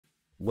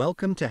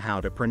Welcome to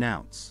How to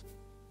Pronounce.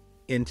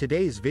 In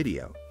today's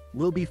video,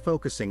 we'll be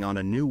focusing on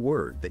a new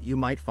word that you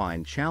might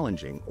find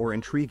challenging or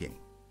intriguing.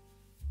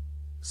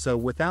 So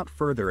without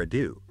further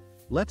ado,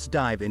 let's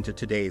dive into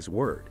today's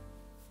word,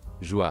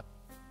 Joie.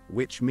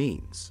 which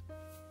means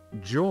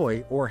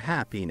joy or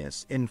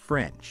happiness in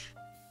French.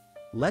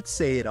 Let's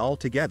say it all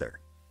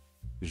together.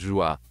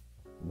 Joie.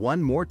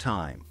 One more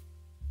time.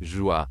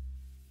 Joie.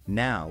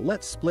 Now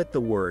let's split the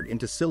word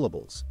into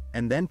syllables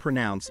and then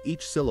pronounce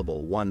each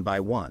syllable one by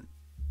one.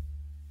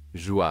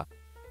 Joie.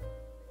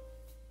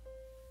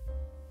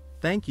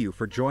 Thank you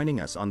for joining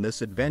us on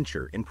this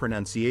adventure in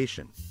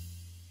pronunciation.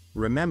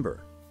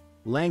 Remember,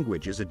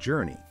 language is a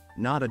journey,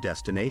 not a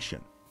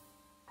destination.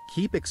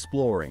 Keep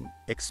exploring,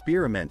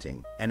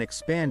 experimenting, and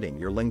expanding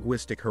your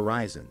linguistic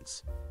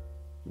horizons.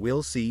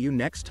 We'll see you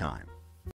next time.